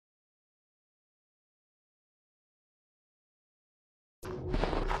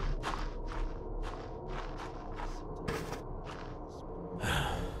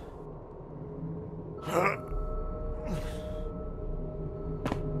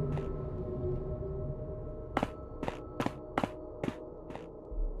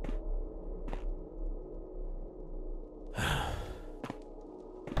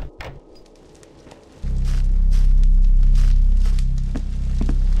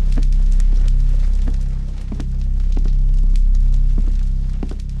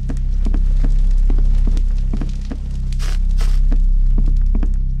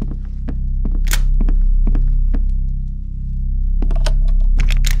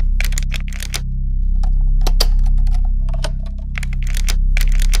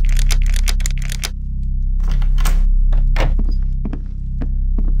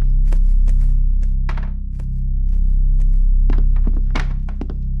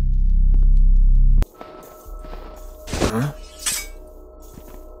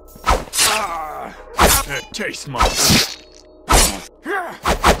Taste mine.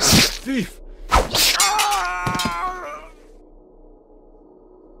 Thief.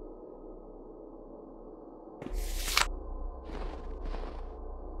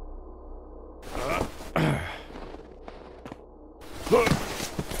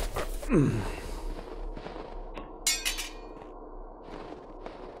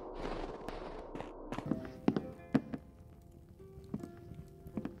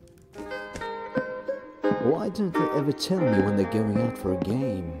 Why don't they ever tell me when they're going out for a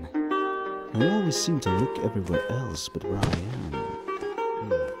game? I always seem to look everywhere else but where I am.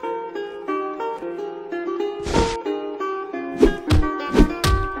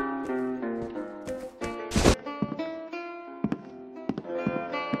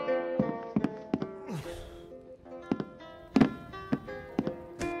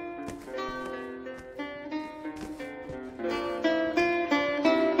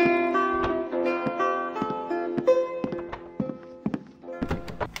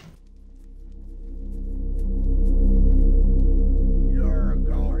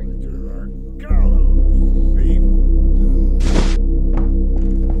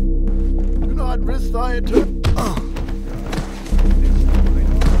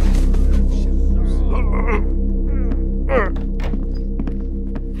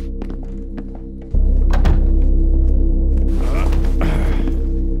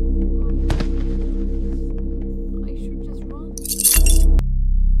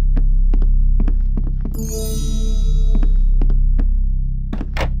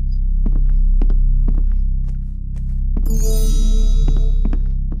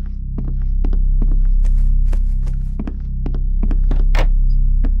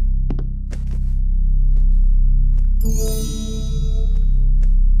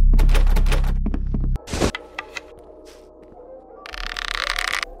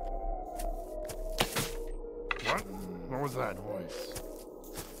 What was that noise?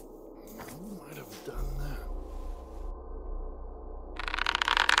 Who might have done that?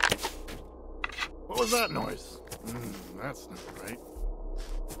 What was that noise? That's not right.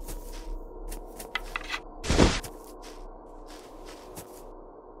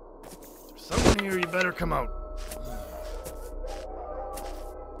 If there's someone here, you better come out.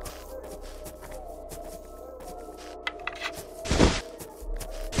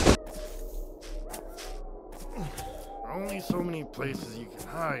 Only so many places you can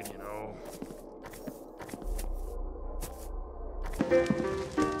hide, you know.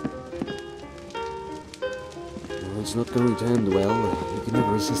 Well, it's not going to end well. You can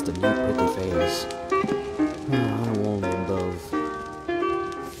never resist a new pretty face. I warned them both.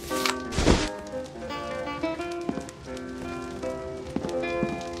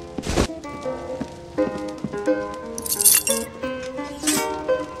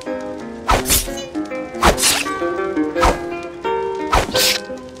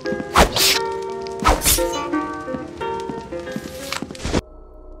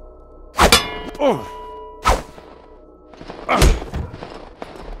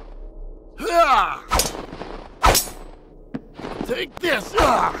 Take this!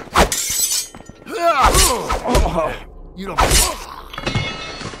 You don't...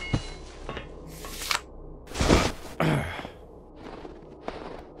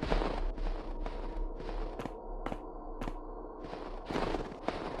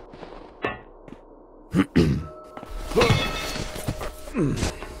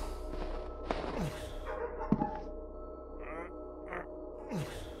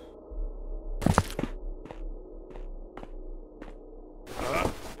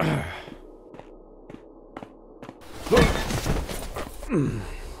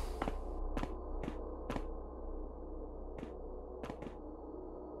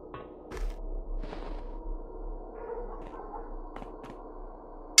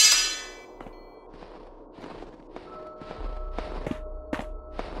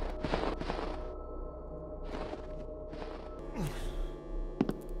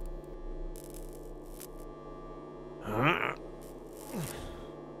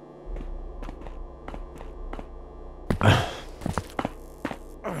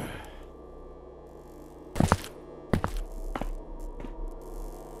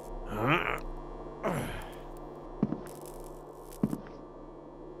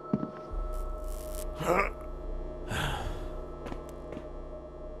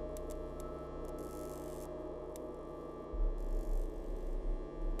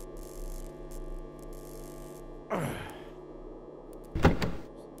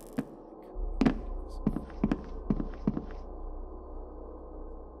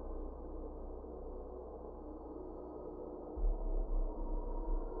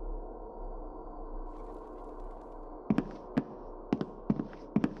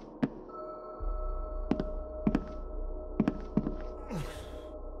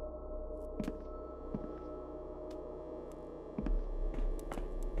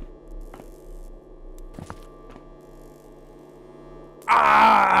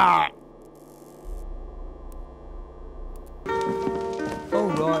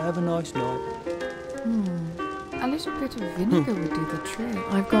 right, have a nice night. A little bit of vinegar would do the trick.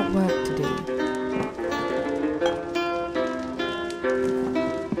 I've got work to do.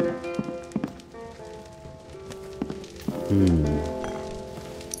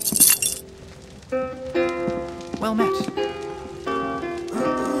 Well met.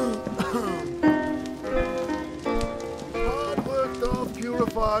 Hard work doth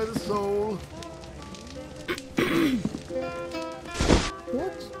purify the soul.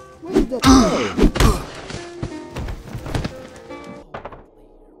 What? Where did that go?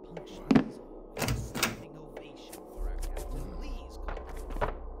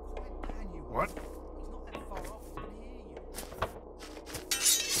 What?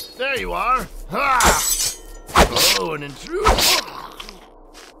 There you are! Ha! Oh, an intruder!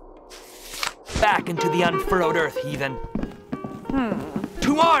 Back into the unfurrowed earth, heathen.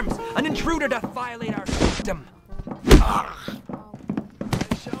 To arms! An intruder doth violate our system. I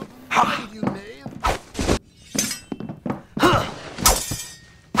shall find you, knave!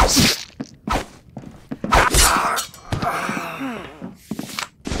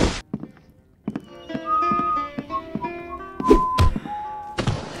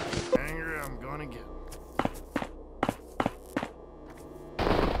 Angry, I'm gonna get.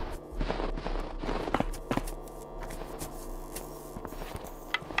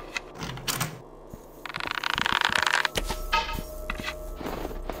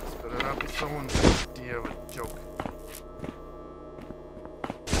 This better not be someone's idea of a joke.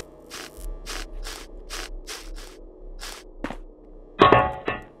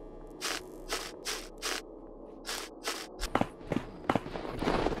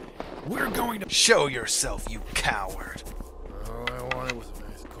 We're going to show yourself, you coward. All I wanted was a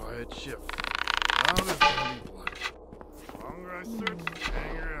nice quiet shift. Now there's gonna be blood. The longer I search, the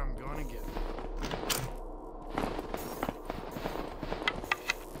angrier I'm gonna get.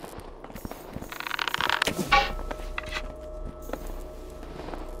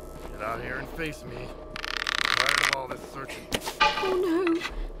 Get out here and face me. I'm tired of all this searching. Oh no!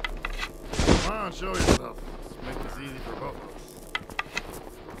 Come on, show yourself. Let's make this easy for both of us.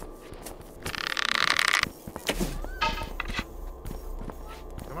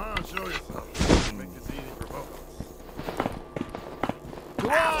 Come on, show yourself. Let's make this easy for both of us. Come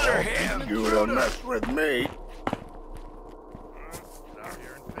After on, him. you don't mess with me. Get out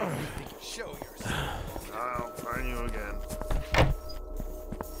here and face me. Show yourself. I'll find you again.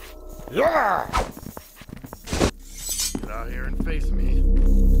 Yeah! Get out here and face me.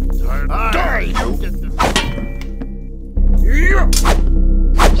 Tired. Die, you! Get this. Yeah!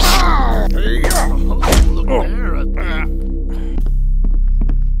 Oh, look there, a thief.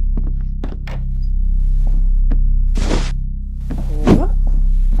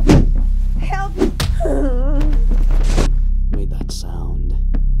 Made that sound.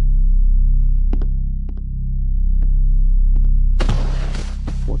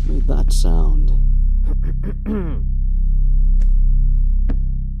 What made that sound?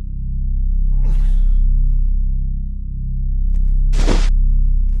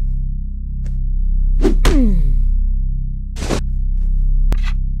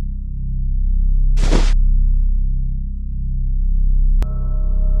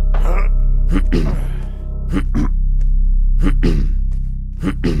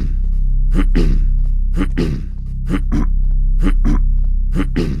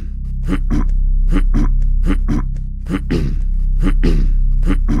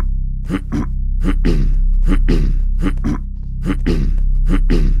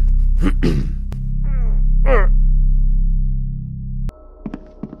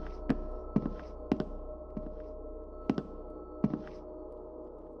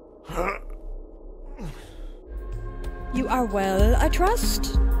 You are well, I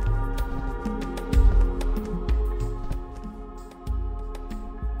trust?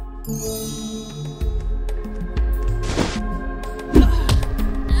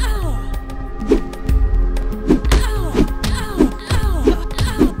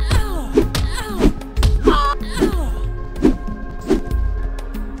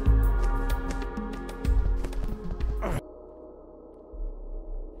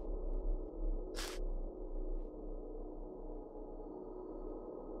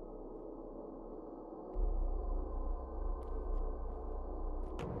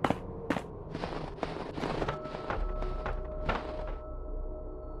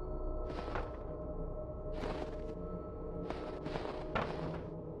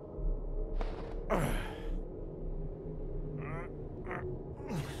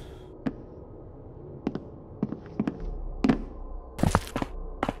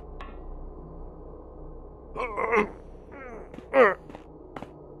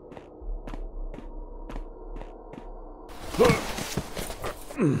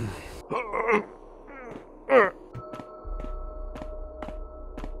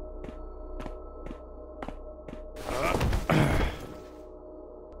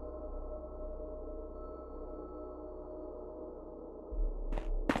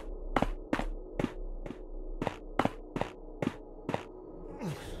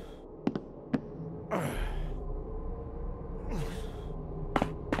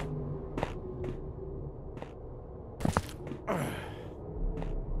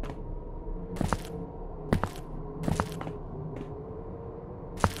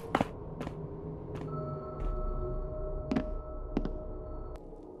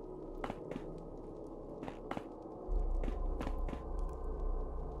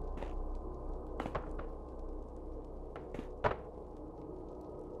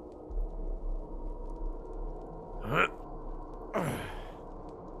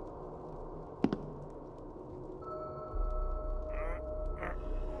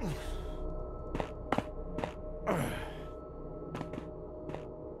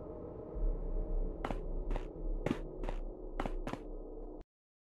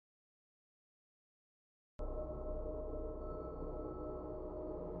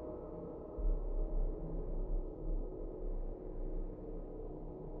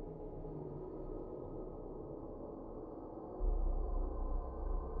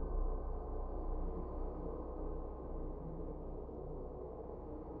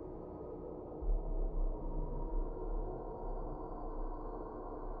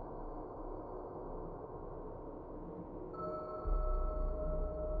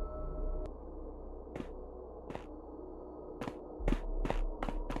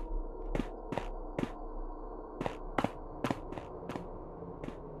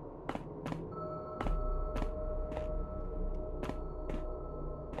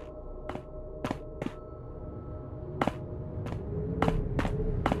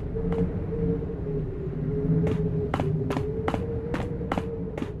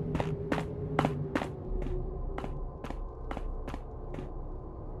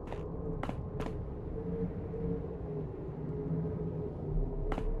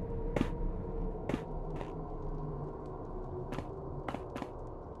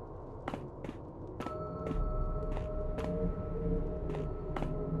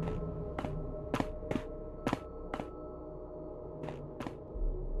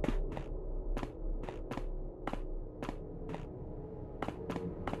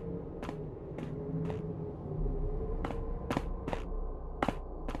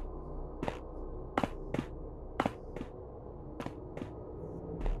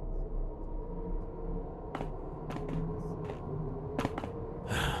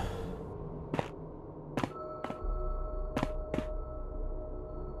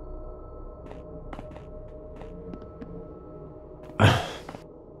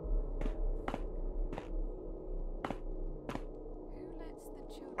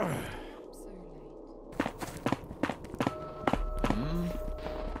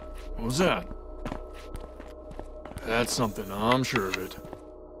 What was that? That's something, I'm sure of it.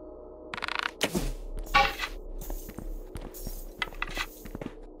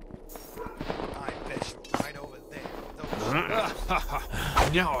 I bet you right over there.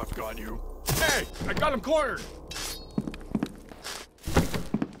 Now I've got you. Hey, I got him cornered!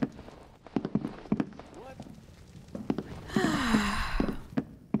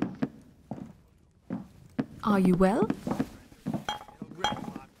 Are you well?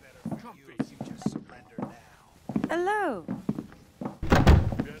 Hello.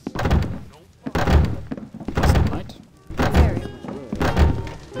 Right? Very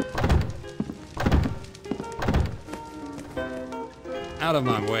Out of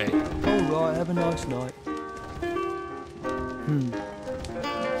my way. All right, have a nice night.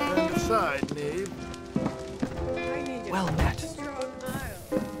 Stand aside, knave. Well met.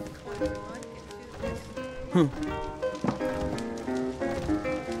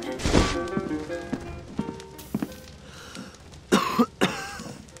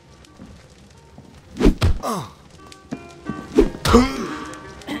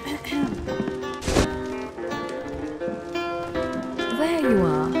 There you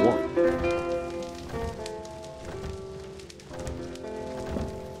are. What?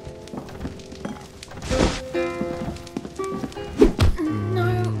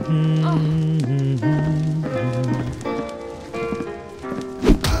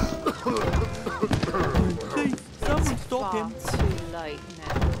 Someone stop him. Too late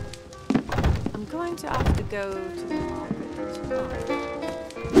now. I'm going to have to go to the market tonight.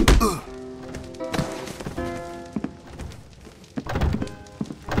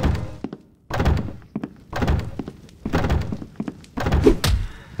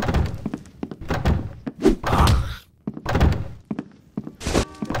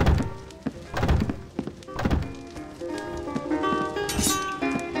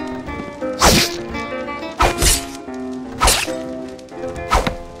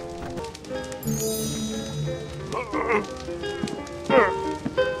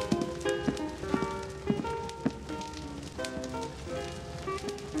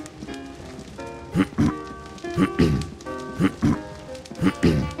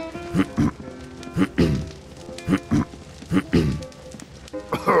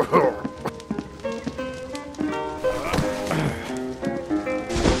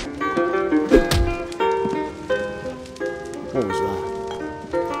 What was that?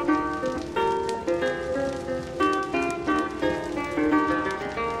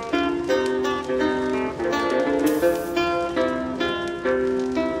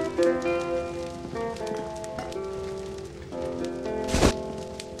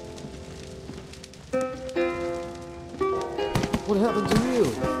 What happened to you?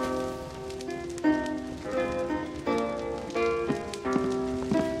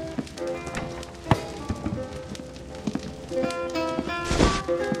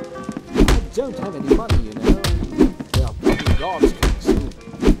 I don't have any money, you know. There are probably guards coming soon.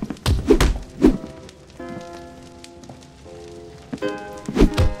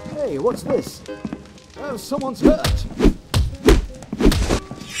 Hey, what's this? Oh, someone's hurt!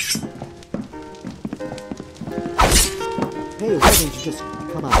 Hey, why don't you just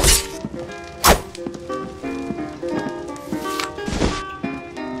come out?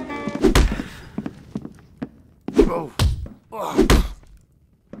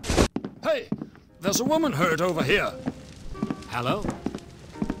 Hey, there's a woman hurt over here. Hello?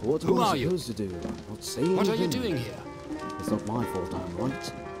 What Who am I are you? supposed to do? Not say anything. What are you doing here? It's not my fault I'm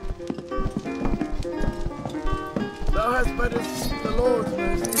right. Thou hast better seek the Lord's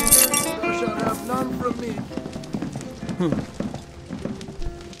mercy. Thou shalt have none from me.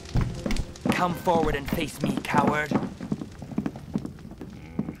 Come forward and face me, coward.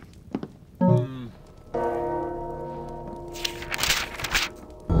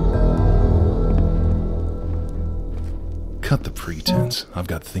 Cut the pretense. I've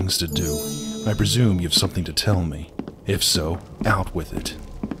got things to do. I presume you've something to tell me. If so, out with it.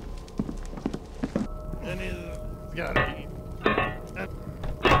 And he's gotta eat.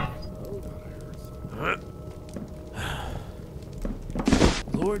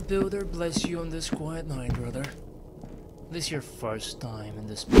 Lord Builder bless you on this quiet night, brother. This your first time in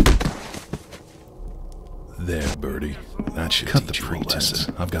this. There, Birdie. That should cut the pretense.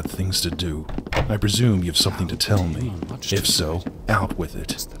 I've got things to do. I presume you've something to tell me. If so, out with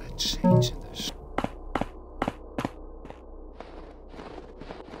it.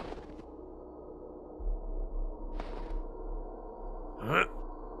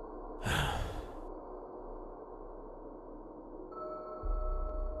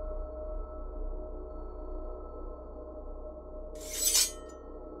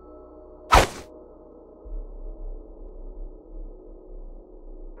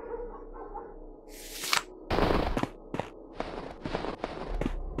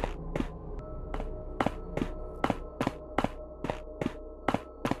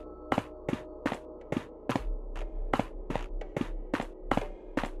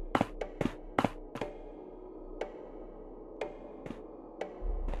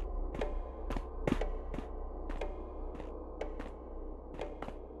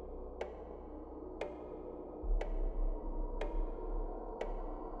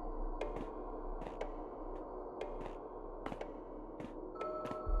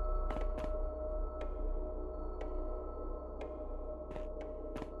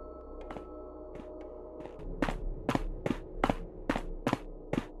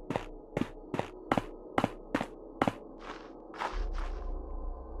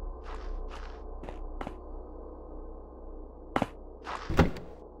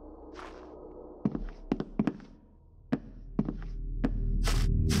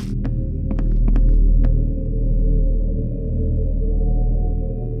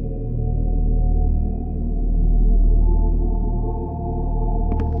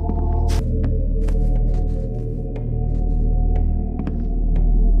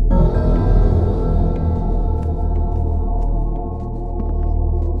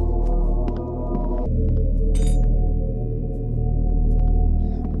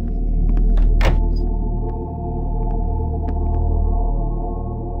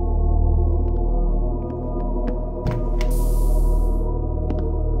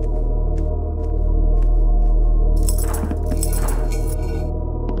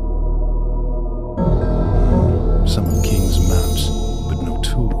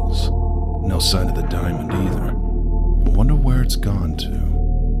 sign of the diamond either. I wonder where it's gone to.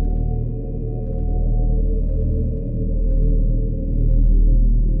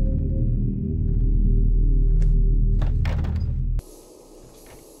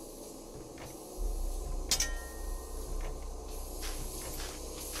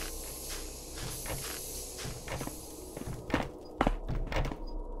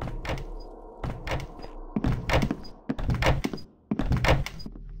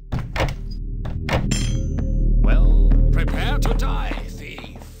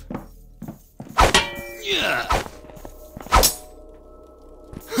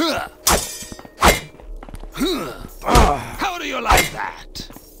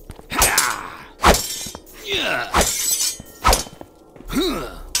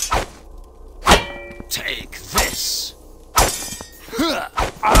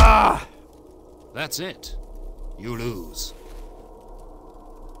 Ah! That's it. You lose.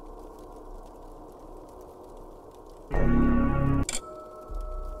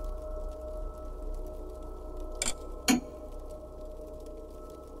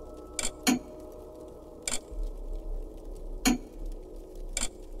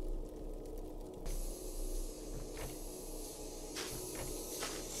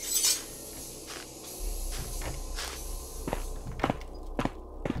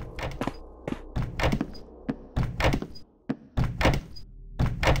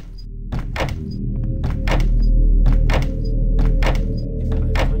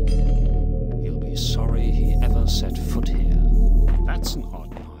 Set foot here. That's an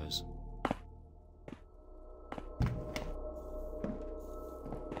odd noise.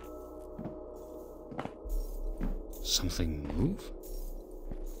 Something move?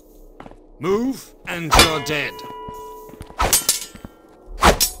 Move, and you're dead.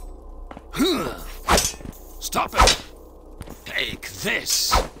 Stop it! Take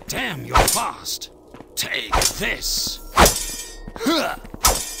this! Damn, you're fast! Take this!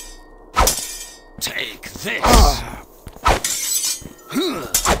 Take this!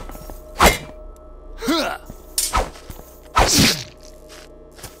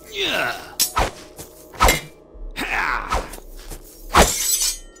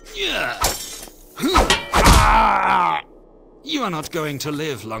 You are not going to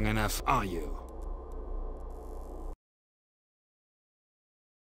live long enough, are you?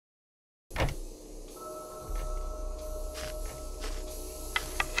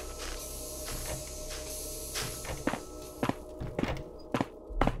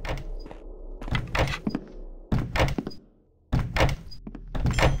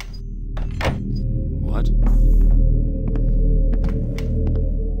 What?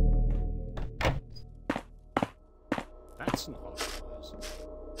 That's an odd noise.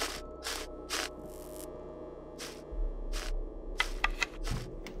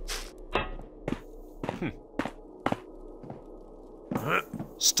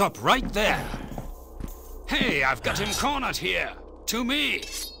 Stop right there! Hey, I've got him cornered here! To me!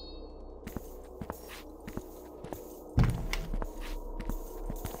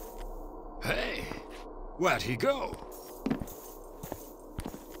 Hey, where'd he go?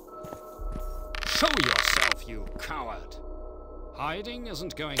 Show yourself, you coward! Hiding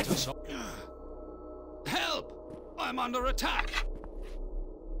isn't going to solve... Help! I'm under attack!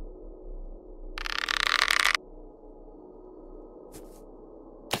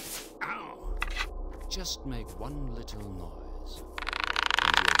 Ow! Just make one little noise,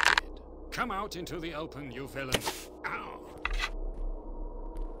 and you're dead. Come out into the open, you villain! Ow!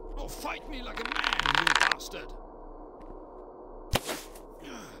 Oh, fight me like a man, you bastard!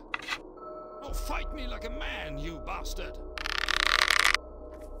 Oh, fight me like a man, you bastard!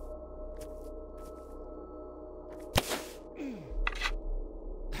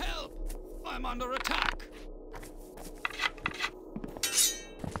 Help! I'm under attack!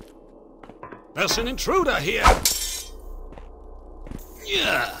 There's an intruder here!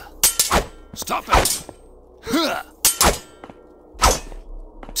 Yeah! Stop it! Huh.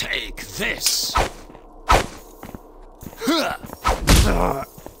 Take this! Huh.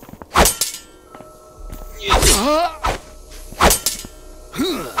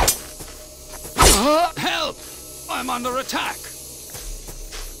 Help! I'm under attack!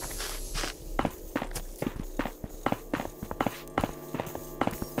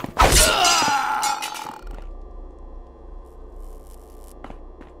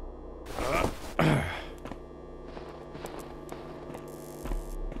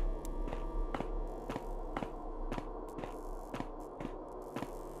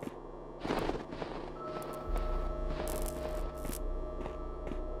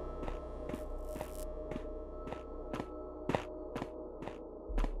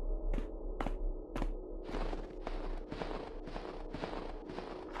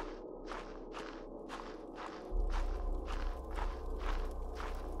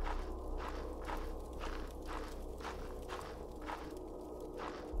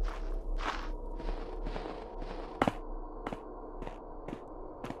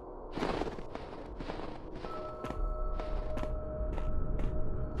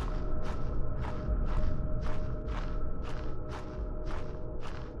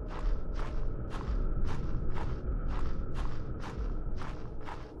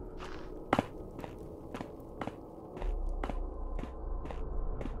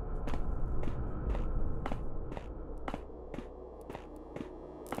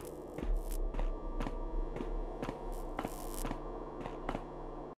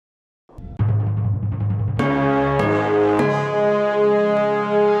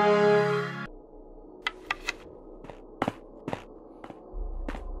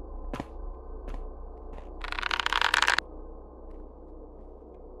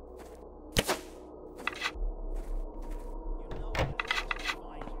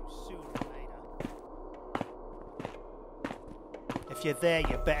 If you're there,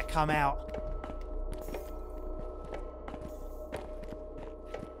 you better come out.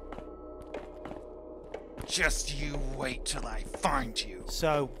 Just you wait till I find you.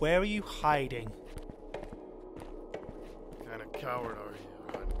 So, where are you hiding? What kind of coward are you?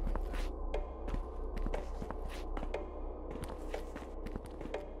 Hiding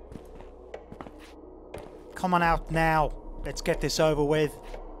like that? Come on out now. Let's get this over with.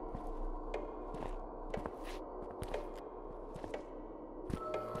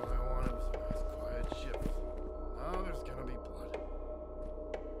 All I wanted was a nice quiet shift. Now there's gonna be blood.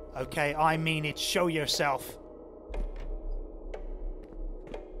 Okay, I mean it. Show yourself.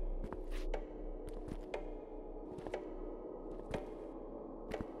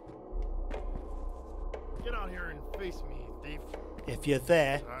 Get out here and face me, thief. If you're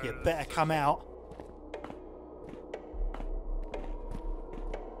there, you better come out.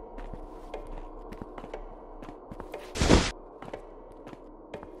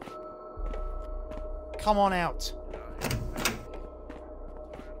 Come on out.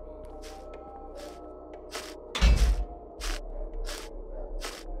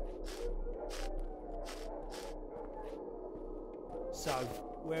 So,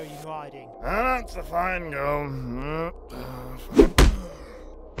 where are you hiding? That's a fine go.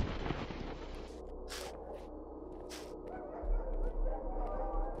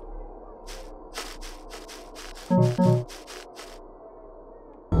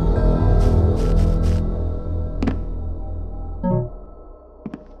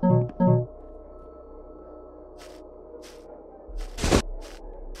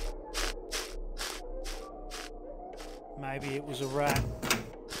 Maybe it was a rat.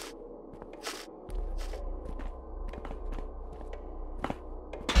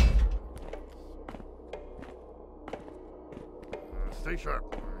 Stay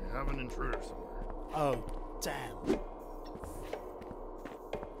sharp. We have an intruder somewhere. Oh, damn.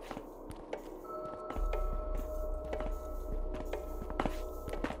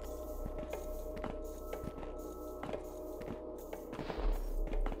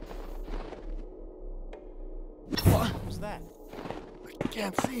 What was that? I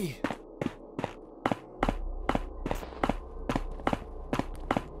can't see.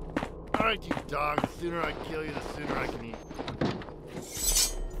 Alright, you dog. The sooner I kill you, the sooner I can eat.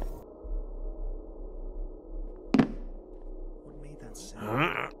 What made that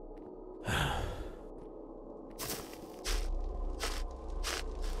sound?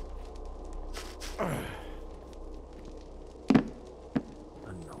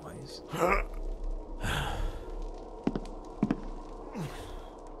 A noise?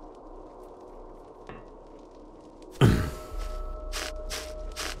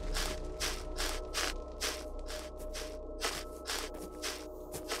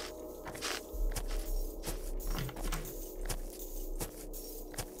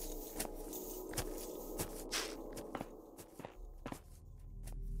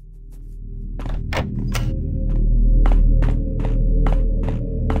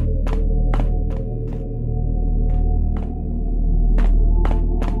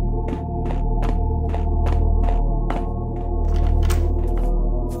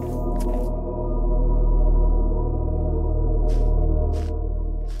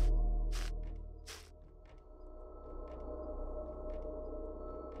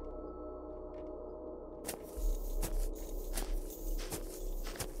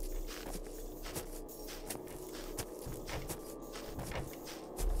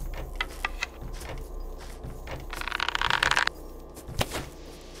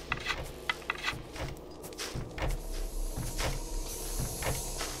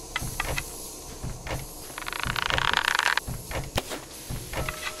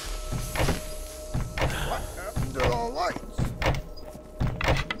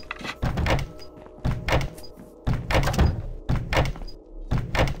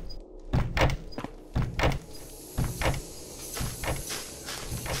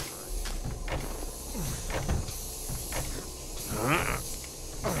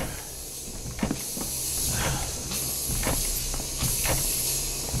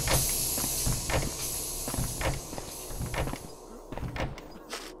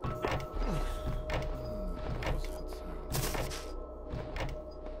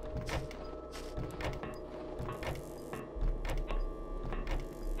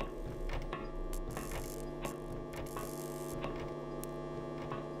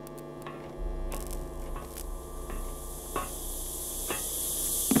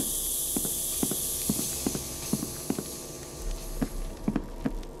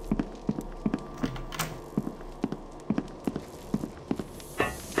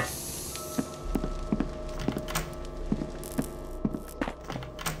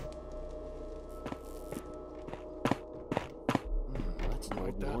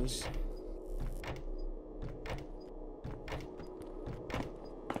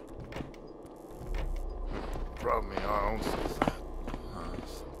 Probably I don't see that.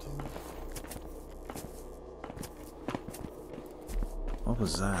 What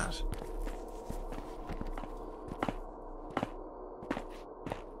was that?